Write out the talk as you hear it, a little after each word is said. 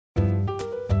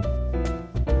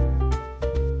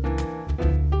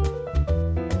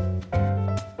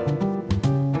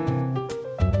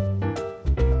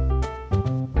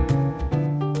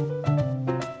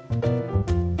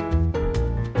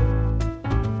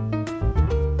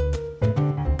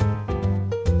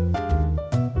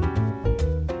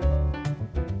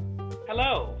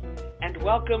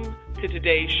welcome to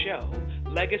today's show,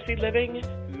 Legacy Living,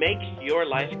 Make Your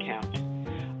Life Count.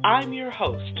 I'm your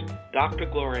host, Dr.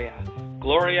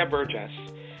 Gloria Burgess,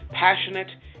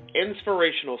 passionate,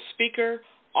 inspirational speaker,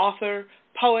 author,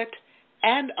 poet,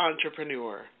 and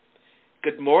entrepreneur.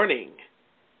 Good morning,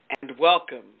 and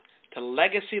welcome to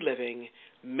Legacy Living,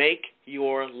 Make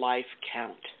Your Life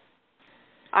Count.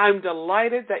 I'm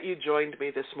delighted that you joined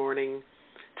me this morning.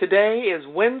 Today is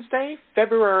Wednesday,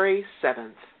 February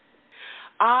 7th.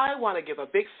 I want to give a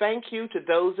big thank you to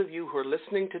those of you who are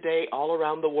listening today all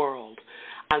around the world.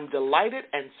 I'm delighted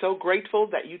and so grateful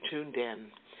that you tuned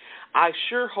in. I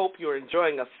sure hope you're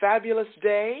enjoying a fabulous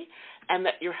day and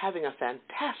that you're having a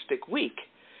fantastic week.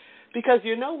 Because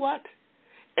you know what?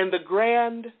 In the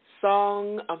grand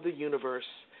song of the universe,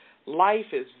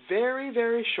 life is very,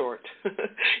 very short.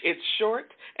 It's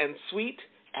short and sweet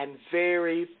and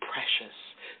very precious.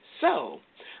 So,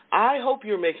 I hope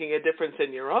you're making a difference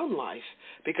in your own life,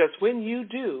 because when you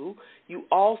do, you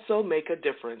also make a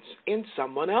difference in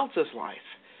someone else's life.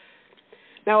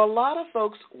 Now, a lot of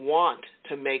folks want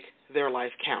to make their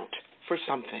life count for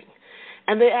something,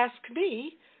 and they ask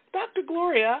me, Dr.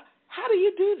 Gloria, how do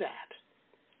you do that?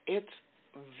 It's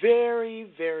very,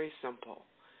 very simple,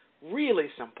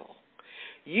 really simple.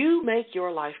 You make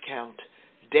your life count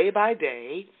day by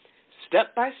day,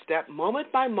 step by step,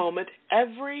 moment by moment,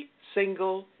 every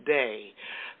single day,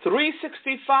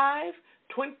 365,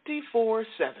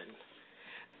 24/7.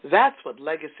 That's what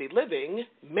Legacy Living,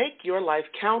 Make Your Life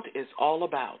Count is all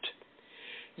about.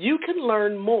 You can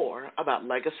learn more about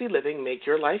Legacy Living, Make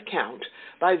Your Life Count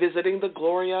by visiting the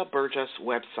Gloria Burgess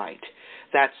website.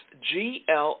 That's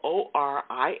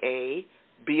GLORIA,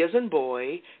 B as in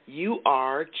boy,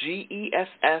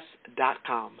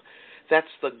 URGESS.com.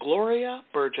 That's the Gloria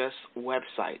Burgess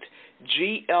website,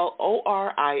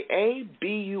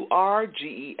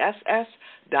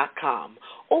 GLORIABURGESS.com,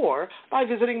 or by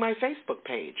visiting my Facebook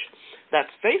page.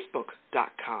 That's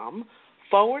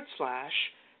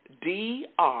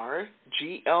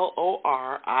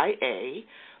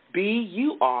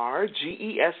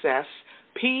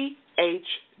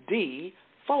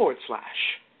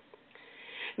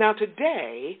Now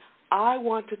today, I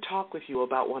want to talk with you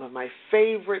about one of my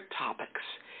favorite topics.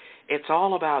 It's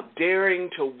all about daring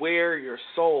to wear your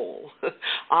soul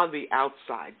on the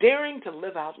outside, daring to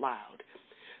live out loud.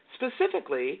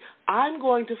 Specifically, I'm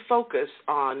going to focus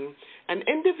on an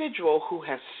individual who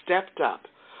has stepped up,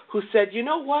 who said, you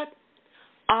know what?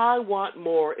 I want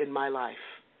more in my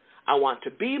life. I want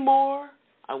to be more,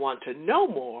 I want to know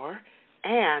more,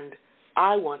 and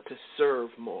I want to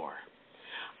serve more.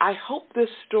 I hope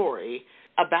this story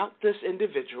about this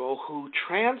individual who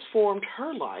transformed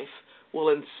her life will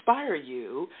inspire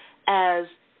you as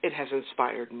it has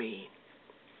inspired me.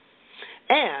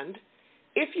 And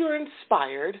if you're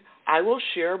inspired, I will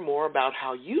share more about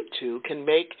how you too can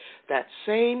make that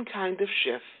same kind of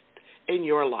shift in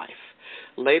your life.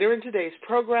 Later in today's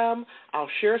program, I'll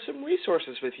share some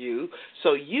resources with you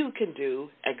so you can do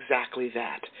exactly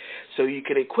that, so you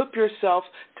can equip yourself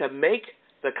to make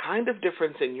the kind of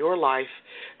difference in your life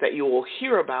that you will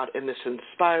hear about in this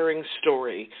inspiring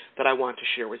story that I want to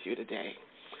share with you today.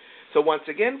 So once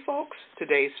again, folks,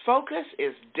 today's focus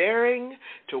is daring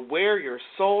to wear your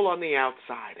soul on the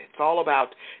outside. It's all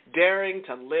about daring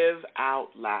to live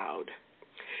out loud.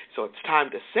 So it's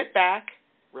time to sit back,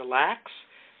 relax,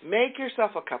 make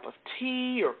yourself a cup of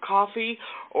tea or coffee,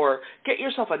 or get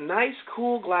yourself a nice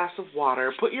cool glass of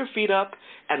water, put your feet up,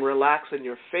 and relax in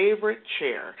your favorite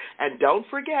chair. And don't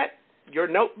forget your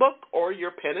notebook or your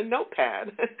pen and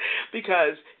notepad,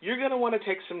 because you're going to want to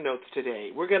take some notes today.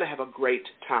 We're going to have a great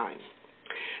time.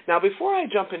 Now, before I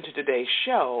jump into today's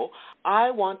show,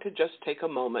 I want to just take a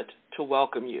moment to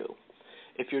welcome you.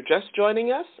 If you're just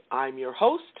joining us, I'm your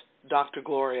host, Dr.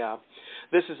 Gloria.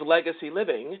 This is Legacy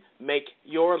Living, Make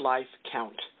Your Life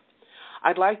Count.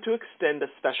 I'd like to extend a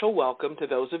special welcome to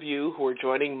those of you who are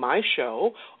joining my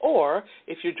show, or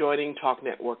if you're joining Talk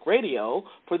Network Radio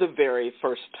for the very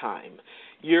first time.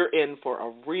 You're in for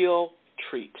a real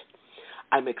treat.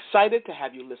 I'm excited to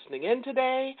have you listening in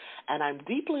today, and I'm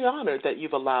deeply honored that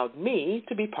you've allowed me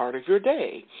to be part of your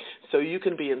day, so you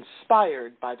can be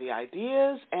inspired by the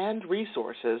ideas and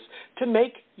resources to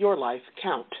make your life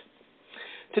count.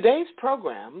 Today's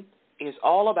program is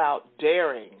all about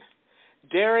daring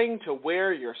to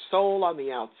wear your soul on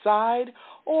the outside,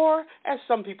 or, as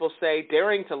some people say,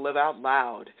 daring to live out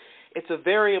loud. It's a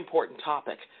very important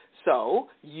topic, so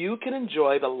you can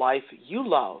enjoy the life you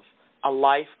love, a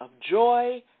life of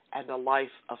joy and a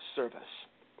life of service.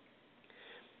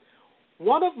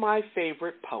 One of my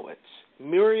favorite poets,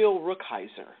 Muriel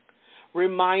Rukeyser,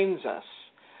 reminds us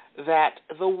that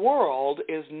the world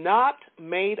is not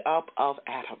made up of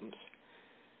atoms.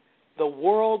 The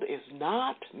world is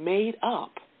not made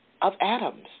up of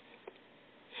atoms.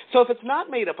 So if it's not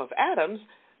made up of atoms,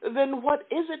 then what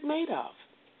is it made of?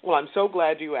 Well, I'm so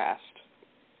glad you asked.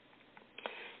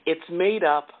 It's made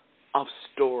up of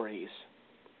stories.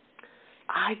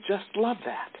 I just love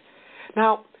that.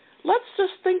 Now, let's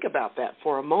just think about that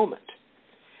for a moment.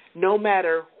 No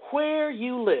matter where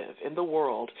you live in the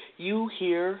world, you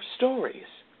hear stories,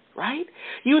 right?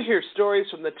 You hear stories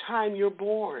from the time you're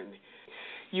born.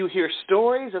 You hear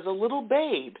stories as a little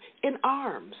babe in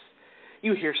arms.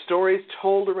 You hear stories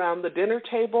told around the dinner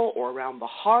table or around the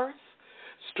hearth,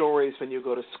 stories when you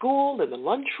go to school, in the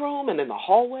lunchroom and in the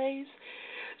hallways,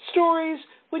 stories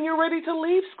when you're ready to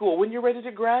leave school, when you're ready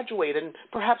to graduate and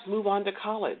perhaps move on to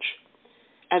college.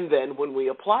 And then when we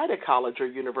apply to college or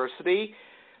university,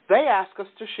 they ask us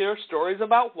to share stories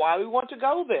about why we want to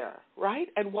go there, right,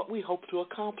 and what we hope to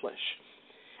accomplish.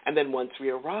 And then once we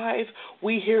arrive,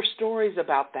 we hear stories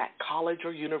about that college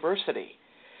or university.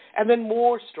 And then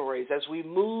more stories as we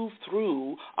move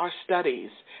through our studies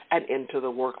and into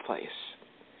the workplace.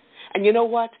 And you know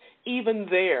what? Even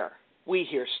there, we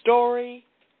hear story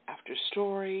after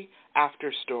story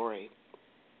after story.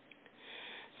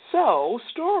 So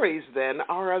stories, then,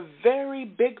 are a very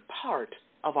big part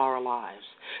of our lives.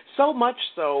 So much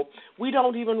so, we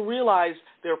don't even realize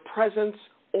their presence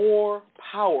or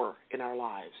power in our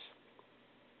lives.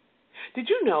 Did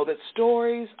you know that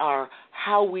stories are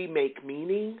how we make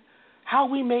meaning, how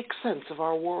we make sense of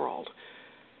our world,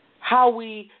 how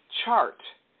we chart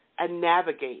and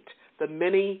navigate the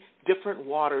many different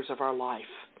waters of our life?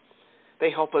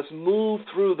 They help us move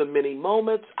through the many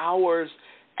moments, hours,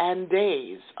 and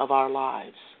days of our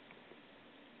lives.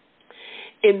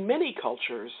 In many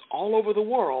cultures all over the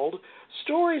world,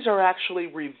 stories are actually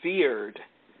revered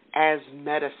as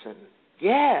medicine.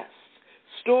 Yes,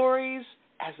 stories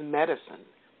as medicine.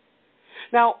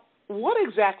 Now, what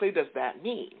exactly does that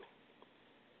mean?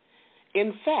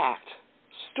 In fact,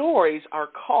 stories are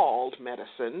called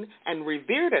medicine and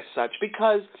revered as such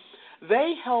because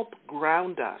they help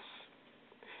ground us.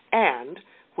 And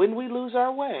when we lose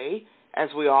our way, as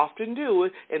we often do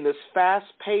in this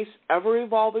fast-paced,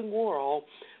 ever-evolving world,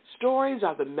 stories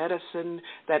are the medicine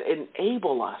that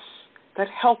enable us, that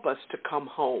help us to come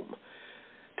home,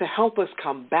 to help us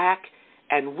come back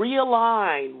and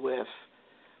realign with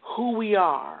who we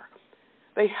are.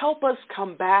 They help us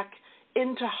come back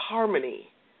into harmony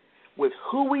with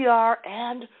who we are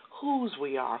and whose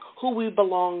we are, who we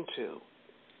belong to.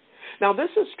 Now, this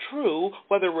is true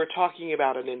whether we're talking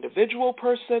about an individual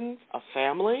person, a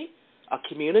family, a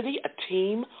community, a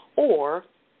team, or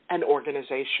an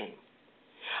organization.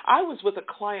 I was with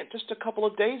a client just a couple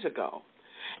of days ago,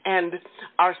 and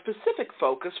our specific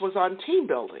focus was on team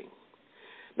building.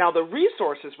 Now, the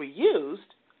resources we used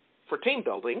for team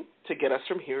building to get us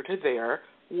from here to there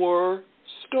were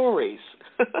stories.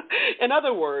 In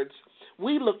other words,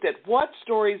 we looked at what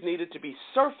stories needed to be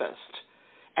surfaced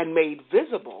and made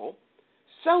visible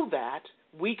so that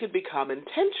we could become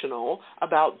intentional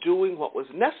about doing what was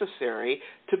necessary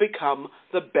to become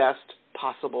the best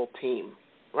possible team,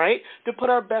 right? To put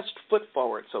our best foot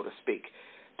forward, so to speak,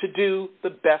 to do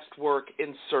the best work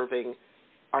in serving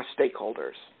our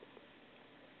stakeholders.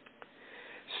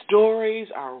 Stories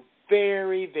are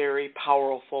very, very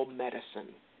powerful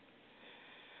medicine.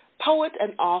 Poet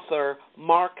and author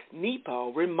Mark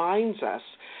Nepo reminds us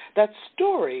that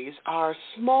stories are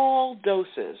small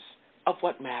doses of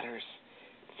what matters.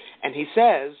 And he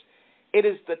says, it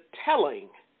is the telling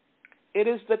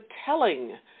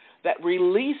that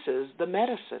releases the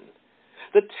medicine,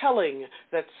 the telling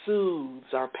that soothes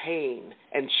our pain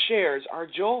and shares our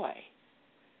joy.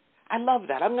 I love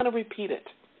that. I'm going to repeat it.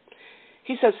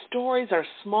 He says stories are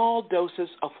small doses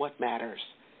of what matters.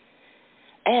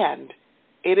 And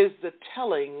it is the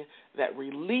telling that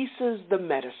releases the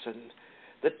medicine,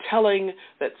 the telling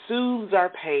that soothes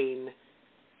our pain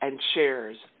and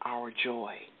shares our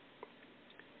joy.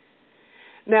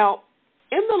 Now,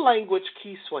 in the language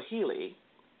Kiswahili,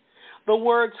 the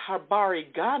words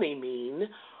habari gani mean,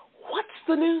 what's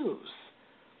the news?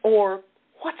 Or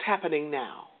what's happening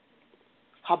now?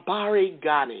 Habari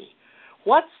gani,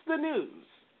 what's the news?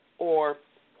 Or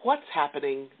what's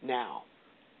happening now?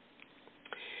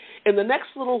 In the next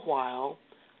little while,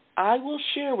 I will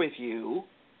share with you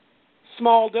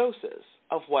small doses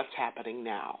of what's happening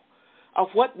now, of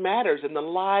what matters in the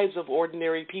lives of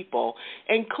ordinary people,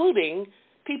 including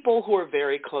people who are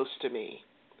very close to me.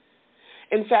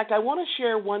 In fact, I want to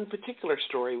share one particular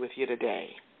story with you today.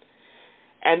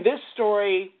 And this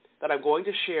story that I'm going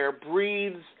to share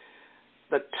breathes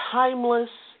the timeless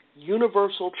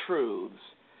universal truths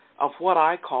of what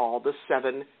I call the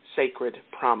 7 sacred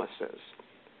promises.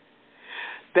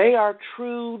 They are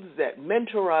truths that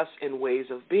mentor us in ways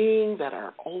of being that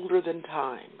are older than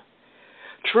time.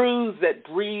 Truths that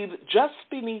breathe just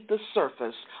beneath the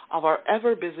surface of our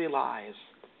ever-busy lives.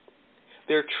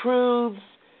 They're truths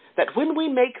that when we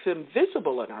make them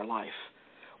visible in our life,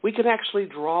 we can actually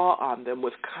draw on them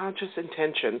with conscious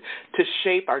intention to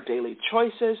shape our daily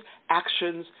choices,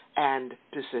 actions, and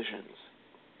decisions.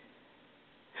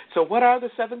 So what are the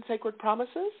 7 sacred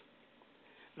promises?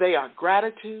 They are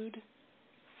gratitude,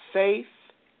 faith,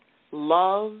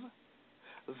 love,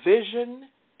 vision,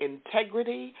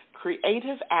 integrity,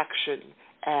 creative action,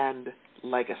 and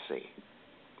legacy.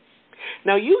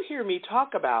 Now, you hear me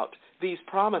talk about these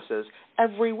promises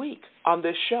every week on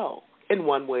this show in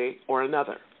one way or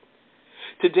another.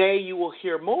 Today, you will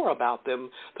hear more about them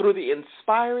through the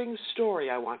inspiring story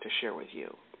I want to share with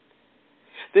you.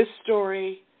 This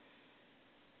story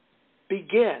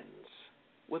begins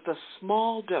with a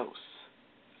small dose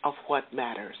of what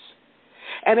matters.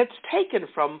 And it's taken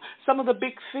from some of the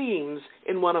big themes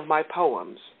in one of my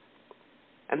poems.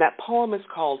 And that poem is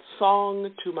called Song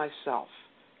to Myself.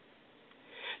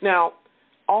 Now,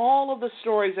 all of the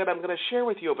stories that I'm going to share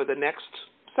with you over the next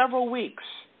several weeks,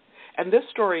 and this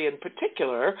story in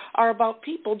particular, are about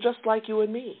people just like you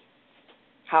and me.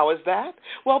 How is that?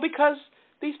 Well, because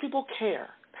these people care.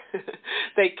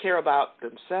 They care about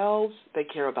themselves, they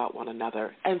care about one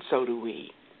another, and so do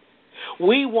we.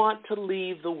 We want to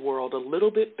leave the world a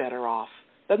little bit better off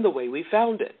than the way we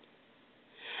found it.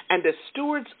 And as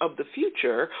stewards of the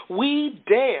future, we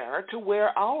dare to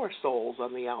wear our souls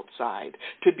on the outside,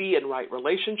 to be in right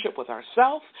relationship with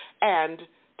ourselves and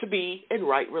to be in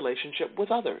right relationship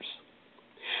with others.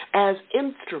 As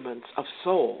instruments of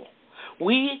soul,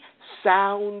 we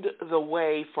sound the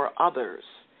way for others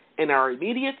in our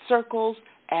immediate circles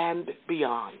and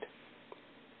beyond.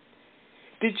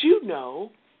 Did you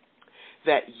know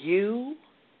that you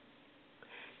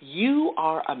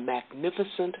are a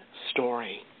magnificent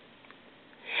story?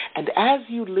 And as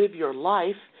you live your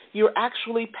life, you're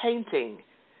actually painting.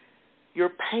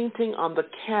 You're painting on the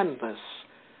canvas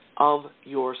of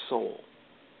your soul.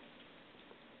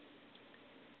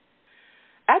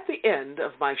 At the end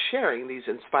of my sharing these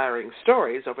inspiring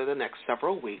stories over the next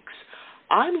several weeks,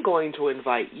 I'm going to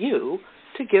invite you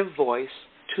to give voice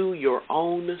to your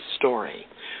own story.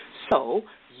 So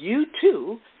you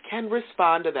too can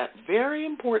respond to that very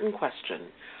important question,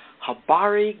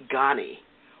 Habari Gani,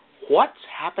 what's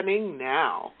happening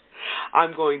now?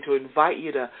 I'm going to invite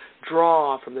you to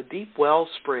draw from the deep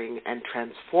wellspring and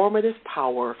transformative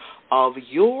power of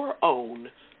your own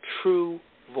true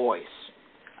voice.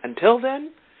 Until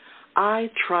then, I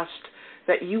trust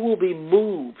that you will be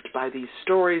moved by these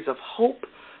stories of hope,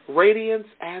 radiance,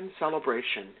 and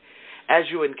celebration. As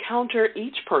you encounter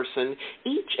each person,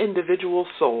 each individual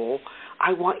soul,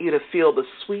 I want you to feel the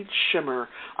sweet shimmer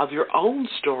of your own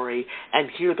story and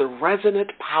hear the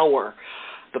resonant power,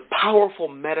 the powerful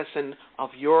medicine of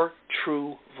your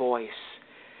true voice.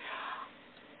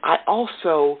 I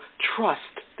also trust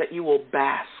that you will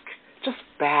just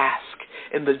bask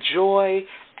in the joy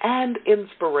and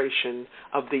inspiration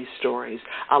of these stories,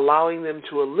 allowing them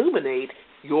to illuminate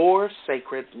your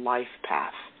sacred life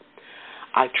path.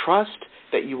 I trust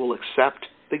that you will accept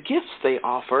the gifts they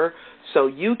offer so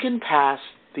you can pass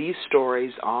these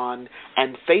stories on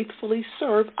and faithfully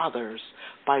serve others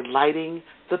by lighting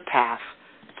the path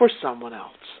for someone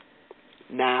else.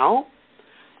 Now,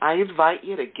 I invite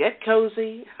you to get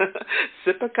cozy,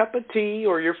 sip a cup of tea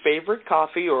or your favorite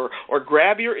coffee, or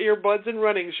grab your earbuds and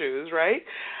running shoes, right?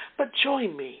 But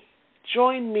join me,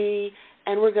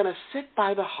 and we're going to sit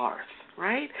by the hearth,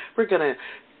 right? We're going to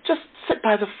just sit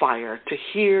by the fire to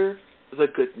hear the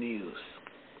good news.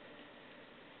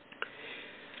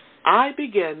 I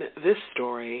begin this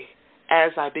story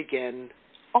as I begin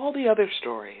all the other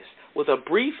stories with a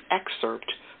brief excerpt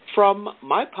from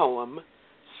my poem,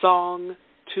 Song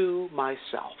to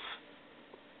Myself.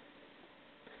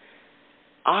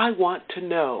 I want to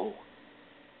know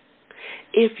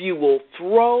if you will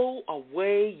throw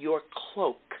away your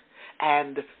cloak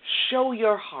and show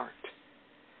your heart,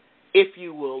 if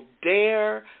you will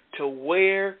dare to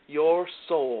wear your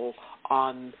soul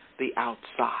on the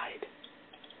outside.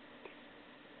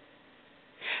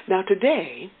 Now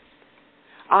today,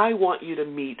 I want you to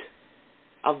meet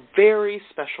a very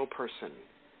special person.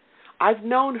 I've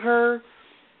known her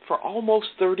for almost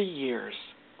 30 years,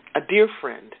 a dear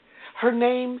friend. Her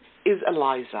name is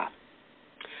Eliza.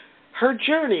 Her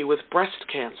journey with breast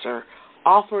cancer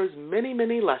offers many,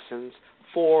 many lessons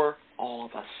for all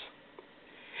of us.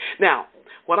 Now,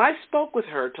 When I spoke with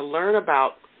her to learn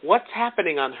about what's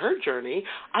happening on her journey,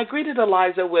 I greeted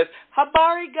Eliza with,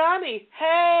 "Habari gani?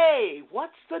 Hey,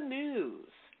 what's the news?"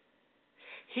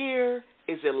 Here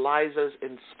is Eliza's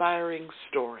inspiring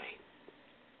story.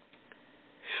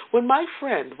 When my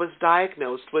friend was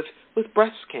diagnosed with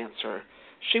breast cancer,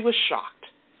 she was shocked,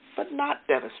 but not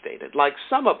devastated, like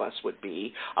some of us would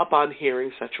be upon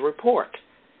hearing such a report.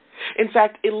 In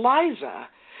fact, Eliza,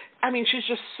 she's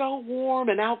just so warm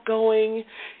and outgoing.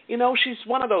 She's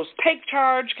one of those take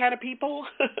charge kind of people.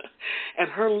 And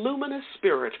her luminous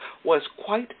spirit was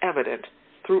quite evident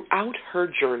throughout her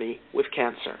journey with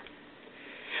cancer.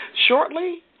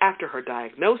 Shortly after her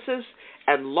diagnosis,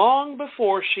 and long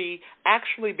before she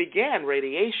actually began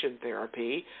radiation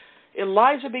therapy,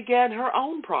 Eliza began her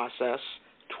own process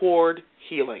toward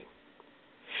healing.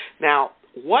 Now,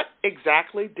 what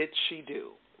exactly did she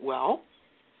do? Well,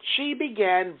 she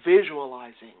began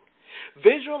visualizing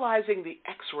the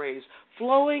X-rays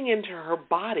flowing into her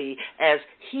body as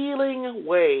healing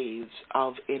waves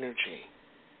of energy.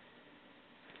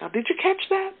 Now, did you catch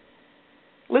that?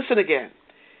 Listen again.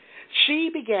 She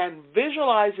began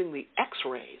visualizing the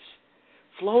X-rays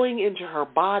flowing into her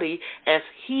body as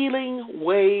healing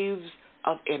waves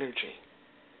of energy.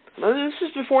 Now, this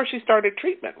is before she started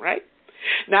treatment, right?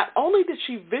 Not only did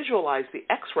she visualize the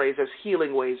X-rays as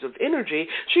healing waves of energy,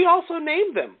 she also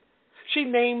named them. She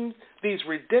named these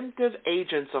redemptive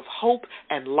agents of hope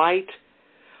and light,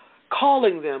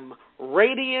 calling them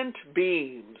radiant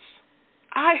beams.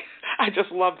 I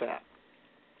just love that.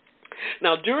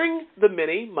 Now, during the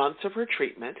many months of her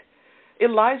treatment,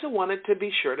 Eliza wanted to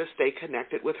be sure to stay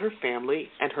connected with her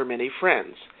family and her many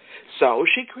friends. So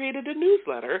she created a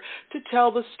newsletter to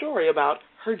tell the story about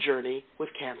her journey with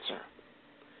cancer.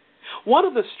 One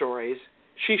of the stories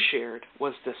she shared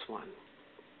was this one.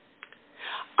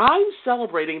 I'm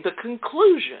celebrating the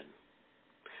conclusion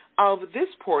of this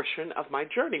portion of my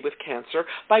journey with cancer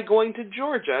by going to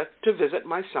Georgia to visit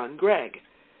my son, Greg.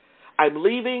 I'm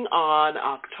leaving on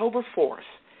October 4th.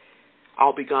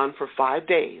 I'll be gone for 5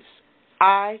 days.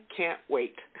 I can't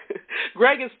wait.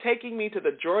 Greg is taking me to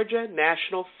the Georgia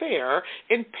National Fair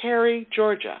in Perry,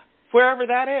 Georgia, wherever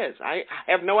that is. I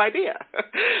have no idea.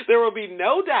 There will be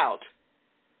no doubt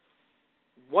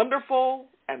wonderful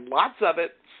and lots of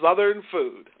it Southern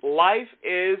food. Life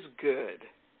is good.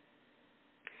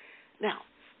 Now,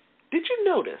 did you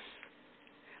notice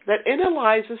that in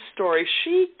Eliza's story,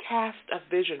 she cast a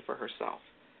vision for herself?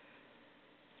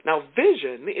 Now,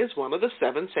 vision is one of the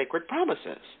 7 sacred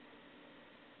promises.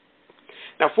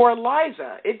 Now, for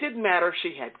Eliza, it didn't matter if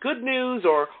she had good news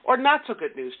or not so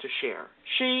good news to share.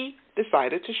 She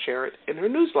decided to share it in her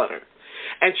newsletter.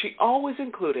 And she always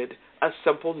included a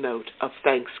simple note of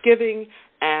thanksgiving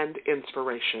and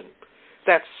inspiration.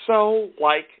 That's so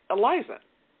like Eliza.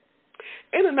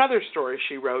 In another story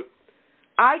she wrote,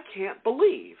 I can't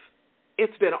believe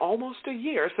it's been almost a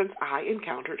year since I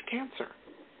encountered cancer.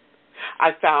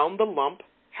 I found the lump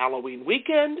Halloween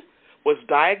weekend, was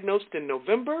diagnosed in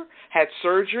November, had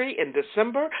surgery in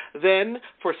December, then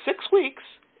for 6 weeks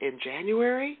in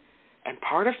January and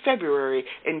part of February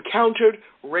encountered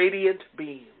radiant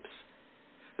beams.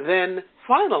 Then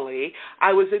finally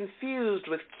I was infused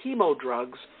with chemo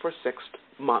drugs for 6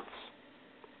 months.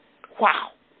 Wow.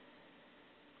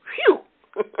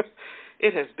 Phew.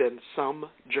 It has been some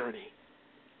journey.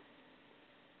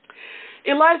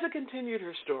 Eliza continued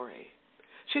her story.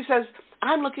 She says,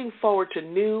 I'm looking forward to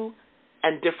new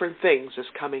and different things this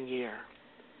coming year.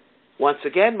 Once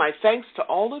again, my thanks to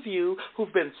all of you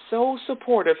who've been so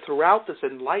supportive throughout this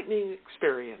enlightening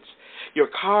experience. Your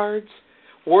cards,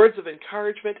 words of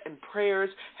encouragement, and prayers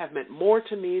have meant more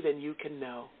to me than you can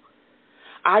know.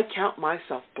 I count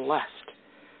myself blessed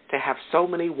to have so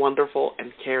many wonderful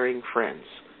and caring friends.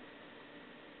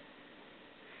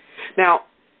 Now,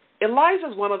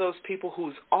 Eliza's one of those people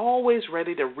who's always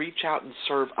ready to reach out and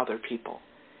serve other people.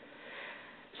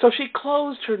 So she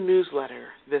closed her newsletter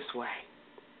this way.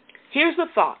 Here's the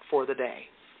thought for the day.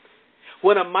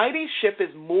 When a mighty ship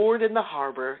is moored in the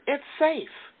harbor, it's safe.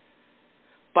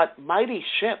 But mighty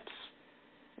ships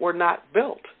were not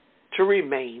built to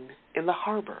remain in the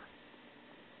harbor.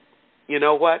 You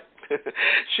know what?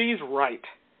 She's right.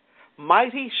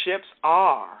 Mighty ships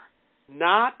are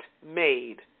not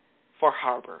made for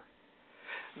harbor.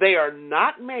 They are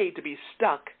not made to be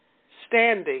stuck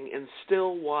standing in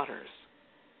still waters.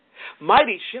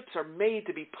 Mighty ships are made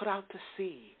to be put out to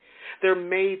sea. They're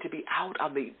made to be out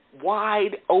on the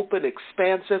wide, open,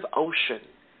 expansive ocean.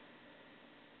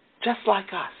 Just like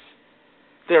us.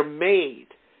 They're made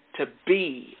to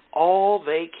be all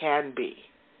they can be.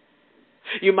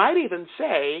 You might even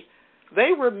say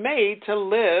They were made to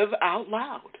live out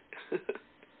loud.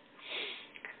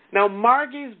 Now,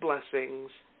 Margie's blessings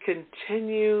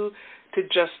continue to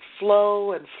just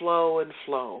flow and flow and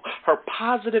flow. Her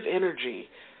positive energy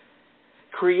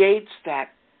creates that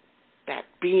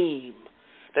beam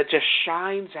that just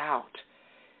shines out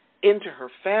into her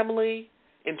family,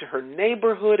 into her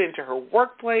neighborhood, into her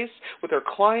workplace, with her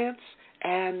clients,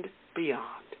 and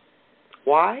beyond.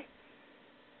 Why?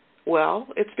 Well,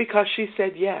 it's because she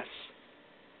said yes.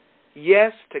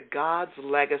 Yes to God's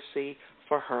legacy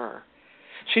for her.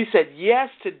 She said yes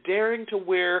to daring to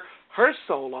wear her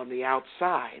soul on the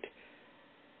outside.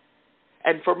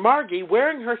 And for Margie,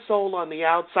 wearing her soul on the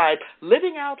outside,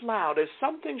 living out loud, is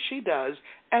something she does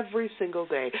every single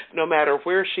day, no matter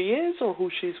where she is or who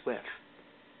she's with.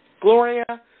 Gloria,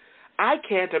 I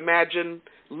can't imagine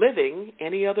living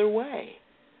any other way.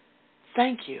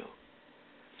 Thank you.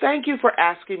 Thank you for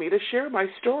asking me to share my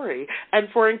story and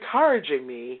for encouraging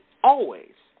me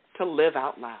always to live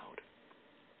out loud.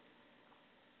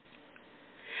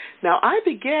 Now, I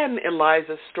began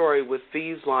Eliza's story with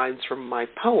these lines from my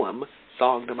poem,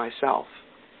 Song to Myself.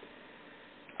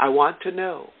 I want to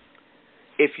know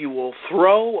if you will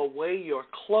throw away your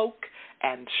cloak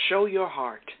and show your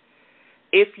heart,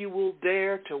 if you will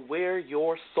dare to wear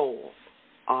your soul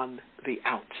on the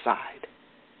outside.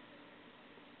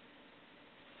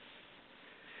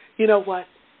 You know what?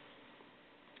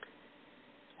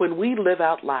 When we live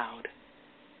out loud,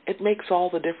 it makes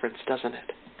all the difference, doesn't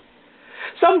it?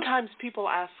 Sometimes people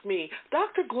ask me,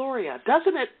 Dr. Gloria,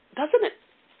 doesn't it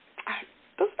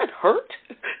hurt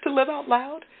to live out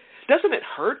loud? Doesn't it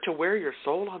hurt to wear your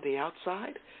soul on the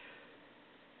outside?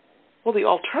 Well, the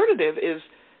alternative is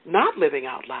not living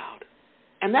out loud,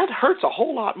 and that hurts a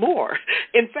whole lot more.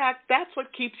 In fact, that's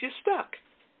what keeps you stuck.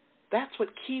 That's what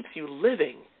keeps you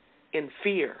living in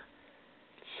fear.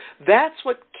 That's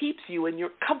what keeps you in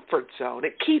your comfort zone.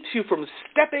 It keeps you from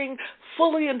stepping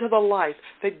fully into the life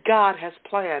that God has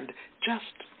planned just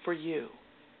for you.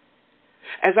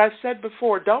 As I've said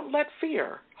before, don't let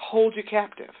fear hold you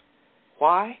captive.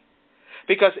 Why?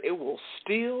 Because it will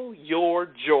steal your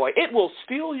joy. It will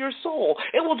steal your soul.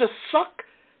 It will just suck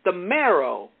the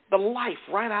marrow, the life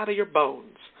right out of your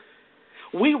bones.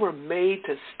 We were made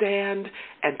to stand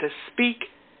and to speak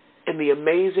in the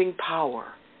amazing power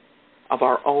of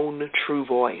our own true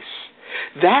voice.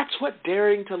 That's what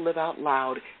daring to live out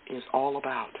loud is all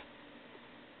about.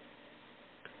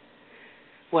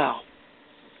 Well,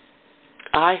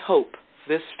 I hope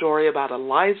this story about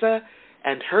Eliza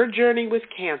and her journey with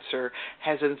cancer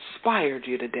has inspired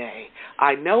you today.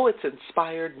 I know it's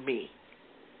inspired me.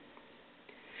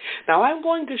 Now, I'm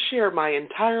going to share my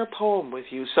entire poem with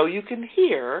you so you can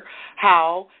hear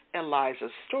how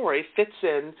Eliza's story fits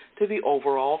in to the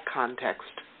overall context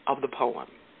of the poem.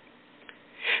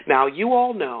 Now, you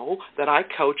all know that I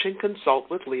coach and consult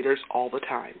with leaders all the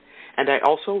time, and I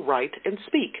also write and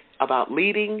speak about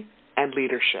leading and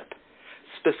leadership,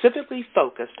 specifically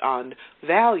focused on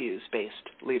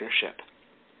values-based leadership.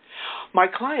 My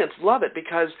clients love it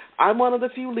because I'm one of the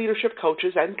few leadership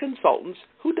coaches and consultants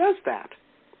who does that.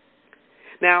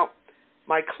 Now,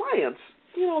 my clients,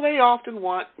 they often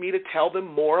want me to tell them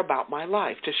more about my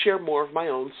life, to share more of my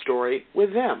own story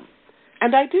with them.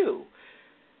 And I do.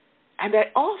 And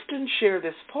I often share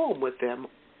this poem with them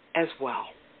as well,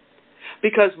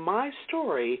 because my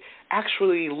story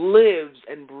actually lives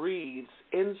and breathes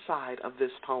inside of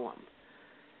this poem.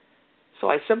 So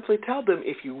I simply tell them,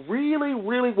 if you really,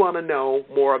 really want to know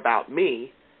more about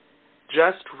me,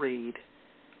 just read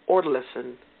or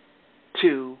listen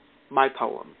to my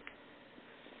poem.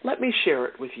 Let me share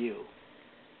it with you.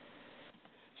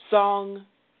 Song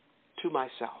to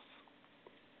Myself.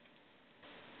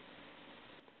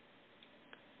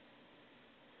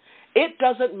 It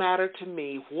doesn't matter to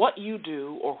me what you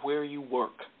do or where you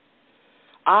work.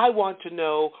 I want to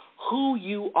know who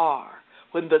you are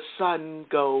when the sun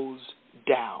goes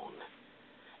down,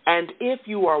 and if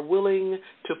you are willing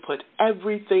to put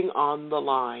everything on the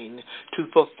line to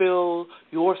fulfill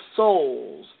your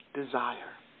soul's desire.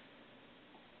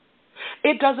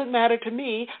 It doesn't matter to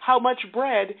me how much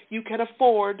bread you can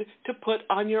afford to put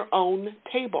on your own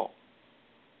table.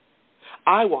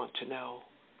 I want to know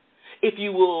if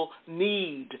you will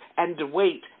knead and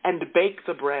wait and bake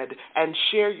the bread and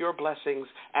share your blessings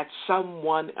at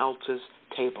someone else's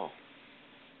table.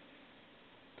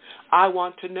 I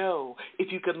want to know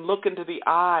if you can look into the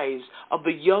eyes of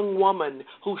the young woman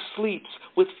who sleeps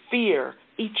with fear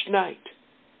each night,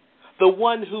 the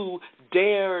one who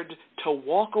dared to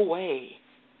walk away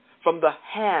from the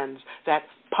hands that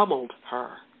pummeled her.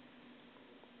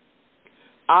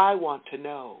 I want to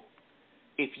know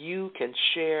if you can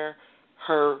share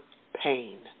her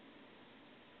pain.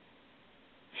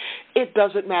 It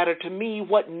doesn't matter to me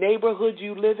what neighborhood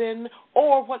you live in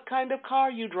or what kind of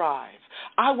car you drive.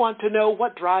 I want to know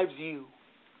what drives you,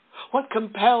 what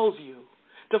compels you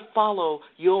to follow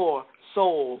your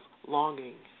soul's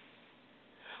longing.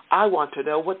 I want to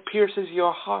know what pierces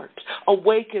your heart,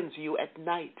 awakens you at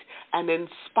night, and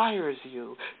inspires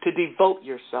you to devote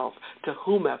yourself to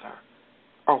whomever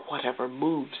or whatever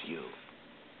moves you.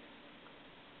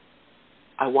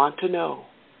 I want to know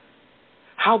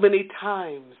how many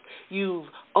times you've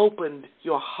opened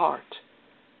your heart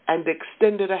and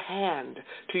extended a hand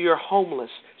to your homeless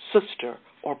sister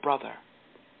or brother.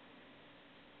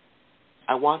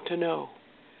 I want to know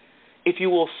if you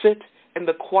will sit in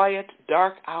the quiet,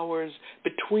 dark hours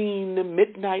between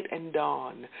midnight and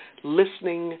dawn,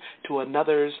 listening to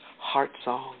another's heart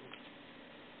song.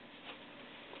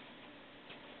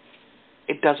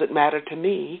 It doesn't matter to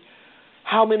me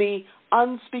how many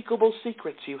unspeakable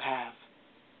secrets you have.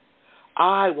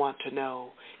 I want to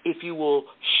know if you will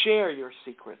share your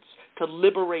secrets to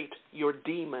liberate your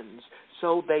demons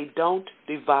so they don't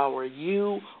devour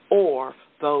you or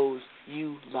those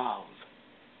you love.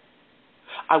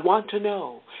 I want to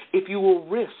know if you will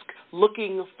risk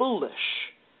looking foolish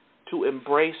to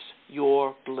embrace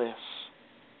your bliss.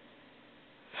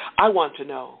 I want to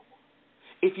know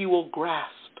if you will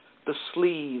grasp the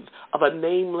sleeve of a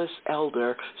nameless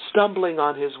elder stumbling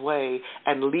on his way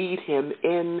and lead him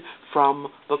in from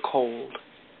the cold.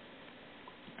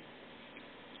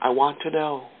 I want to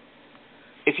know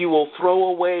if you will throw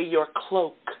away your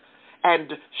cloak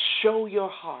and show your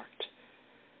heart,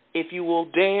 if you will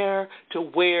dare to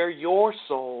wear your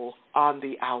soul on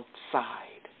the outside.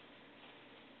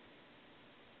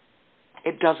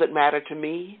 It doesn't matter to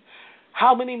me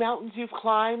how many mountains you've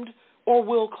climbed or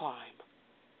will climb.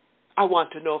 I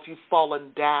want to know if you've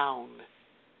fallen down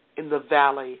in the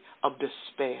valley of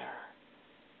despair.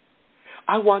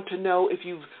 I want to know if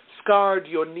you've scarred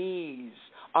your knees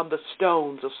on the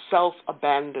stones of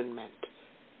self-abandonment.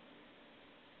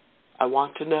 I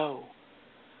want to know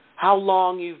how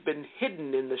long you've been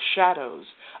hidden in the shadows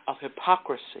of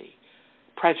hypocrisy,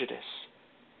 prejudice,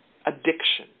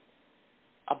 addiction,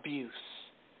 abuse.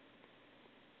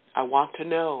 I want to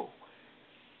know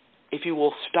if you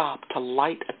will stop to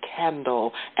light a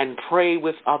candle and pray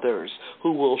with others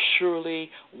who will surely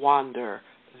wander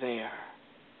there.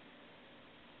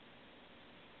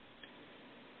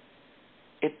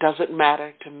 It doesn't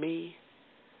matter to me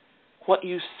what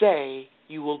you say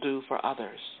you will do for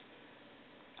others.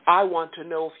 I want to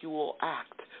know if you will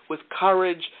act with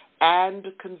courage and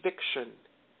conviction,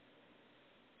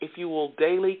 if you will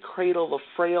daily cradle the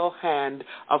frail hand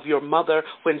of your mother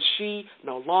when she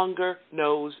no longer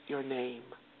knows your name.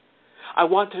 I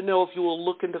want to know if you will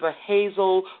look into the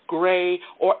hazel, gray,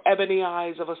 or ebony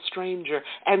eyes of a stranger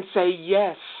and say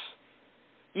yes,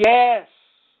 yes,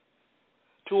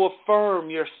 to affirm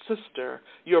your sister,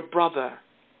 your brother,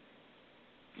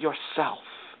 yourself.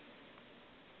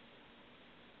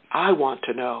 I want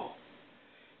to know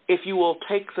if you will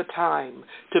take the time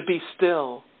to be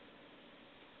still,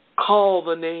 call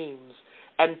the names,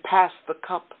 and pass the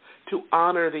cup to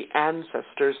honor the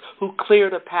ancestors who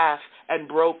cleared a path and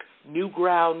broke new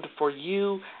ground for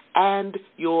you and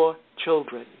your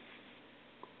children.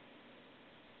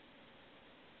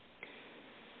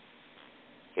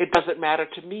 It doesn't matter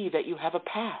to me that you have a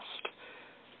past.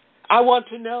 I want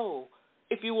to know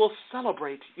if you will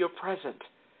celebrate your present,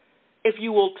 if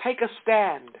you will take a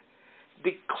stand,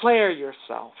 declare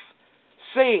yourself,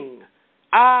 sing,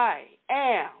 I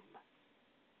am,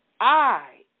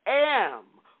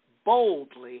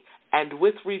 boldly and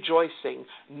with rejoicing,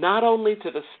 not only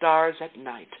to the stars at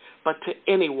night, but to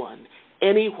anyone,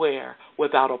 anywhere,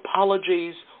 without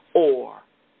apologies or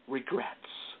regrets.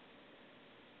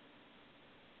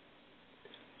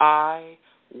 I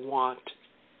want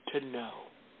to know.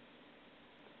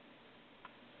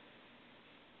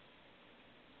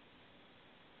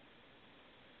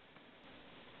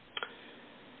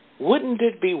 Wouldn't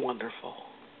it be wonderful?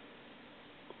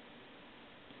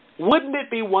 Wouldn't it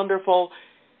be wonderful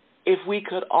if we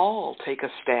could all take a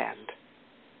stand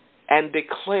and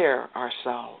declare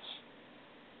ourselves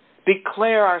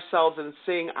and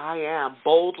sing I am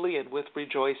boldly and with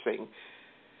rejoicing?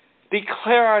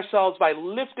 Declare ourselves by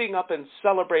lifting up and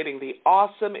celebrating the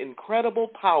awesome, incredible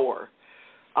power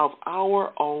of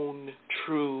our own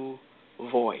true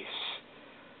voice.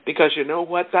 Because you know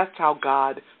what? That's how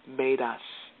God made us.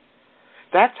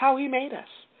 That's how He made us.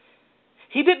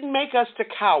 He didn't make us to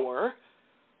cower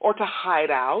or to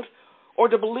hide out or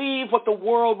to believe what the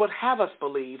world would have us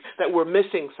believe, that we're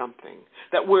missing something,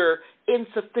 that we're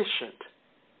insufficient.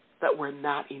 that we're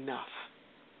not enough.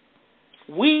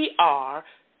 We are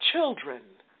children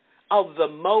of the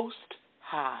Most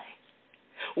High.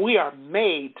 We are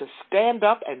made to stand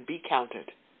up and be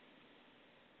counted.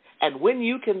 And when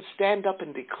you can stand up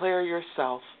and declare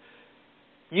yourself,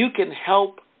 you can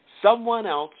help someone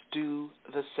else do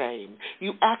the same.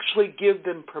 You actually give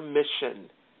them permission,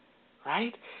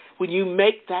 right? When you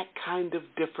make that kind of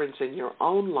difference in your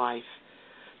own life,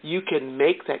 you can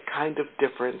make that kind of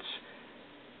difference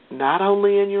not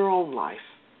only in your own life,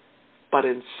 but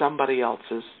in somebody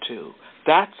else's too.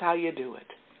 That's how you do it.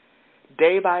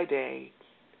 Day by day,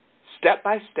 step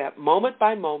by step, moment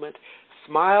by moment,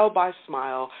 smile by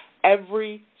smile,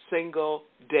 every single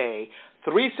day,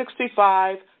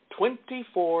 365,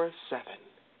 24/7.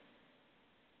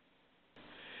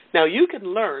 Now, you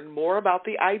can learn more about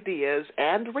the ideas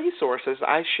and resources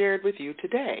I shared with you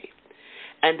today.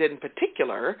 And in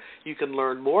particular, you can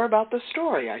learn more about the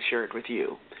story I shared with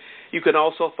you. You can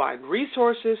also find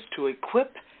resources to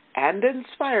equip and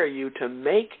inspire you to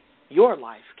make your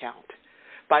life count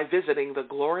by visiting the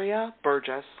Gloria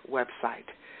Burgess website.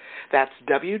 That's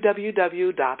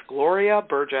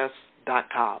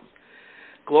www.gloriaburgess.com.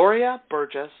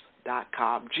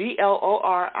 GloriaBurgess.com.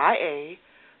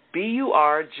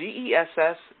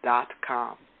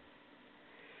 GloriaBurgess.com.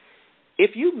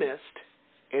 If you missed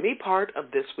any part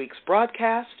of this week's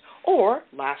broadcast or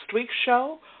last week's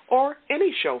show or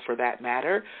any show for that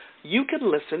matter, you can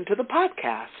listen to the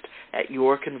podcast at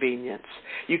your convenience.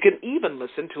 You can even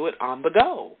listen to it on the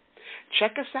go.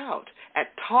 Check us out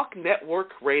at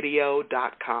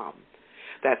TalkNetworkRadio.com.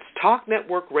 That's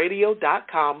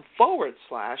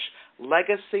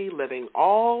TalkNetworkRadio.com/Legacy Living,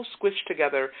 all squished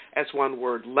together as one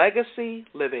word, Legacy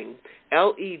Living,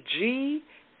 LEGACYLIVING.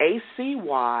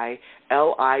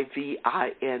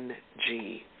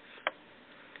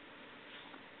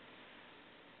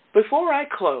 Before I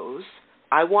close,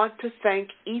 I want to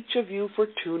thank each of you for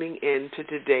tuning in to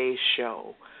today's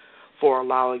show, for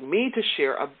allowing me to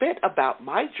share a bit about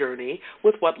my journey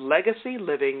with what Legacy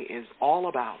Living is all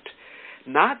about.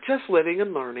 Not just living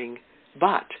and learning,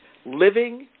 but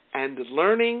living and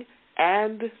learning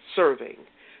and serving,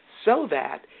 so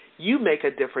that you make a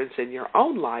difference in your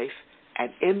own life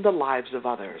and in the lives of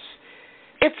others.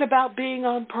 It's about being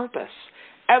on purpose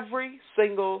every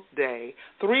single day,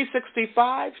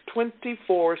 365,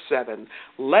 24/7.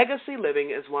 Legacy living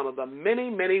is one of the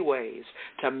many, many ways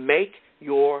to make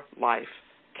your life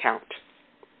count.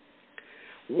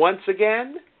 Once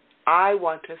again, I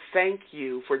want to thank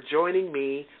you for joining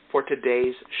me for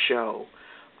today's show.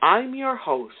 I'm your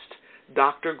host,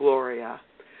 Dr. Gloria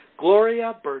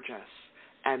Burgess,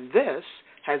 and this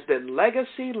has been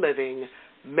Legacy Living,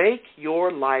 Make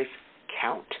Your Life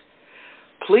Count.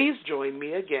 Please join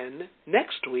me again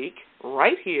next week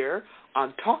right here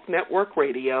on Talk Network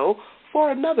Radio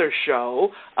for another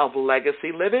show of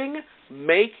Legacy Living,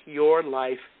 Make Your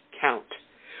Life Count.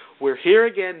 We're here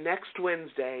again next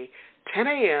Wednesday, 10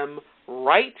 a.m.,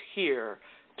 right here,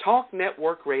 Talk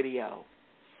Network Radio.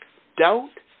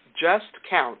 Don't just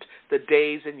count the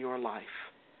days in your life.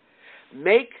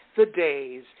 Make the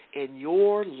days in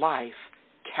your life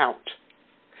count.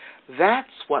 That's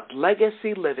what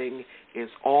legacy living is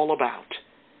all about.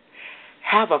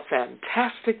 Have a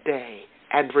fantastic day,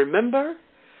 and remember,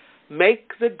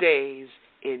 make the days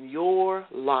in your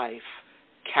life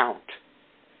count.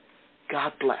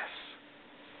 God bless.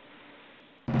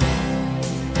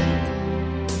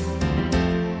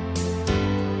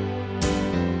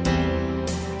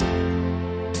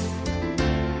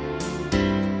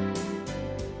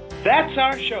 That's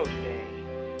our show today.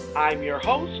 I'm your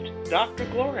host, Dr.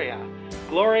 Gloria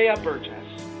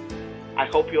Burgess. I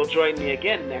hope you'll join me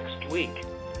again next week.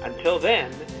 Until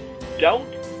then, don't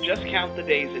just count the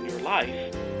days in your life.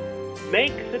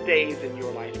 Make the days in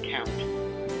your life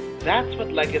count. That's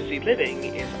what legacy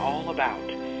living is all about.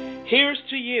 Here's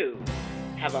to you.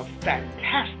 Have a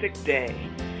fantastic day.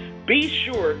 Be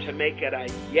sure to make it a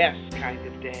yes kind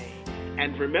of day.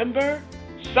 And remember,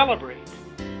 celebrate.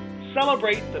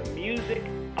 Celebrate the music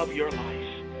of your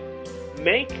life.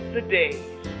 Make the days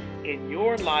in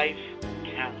your life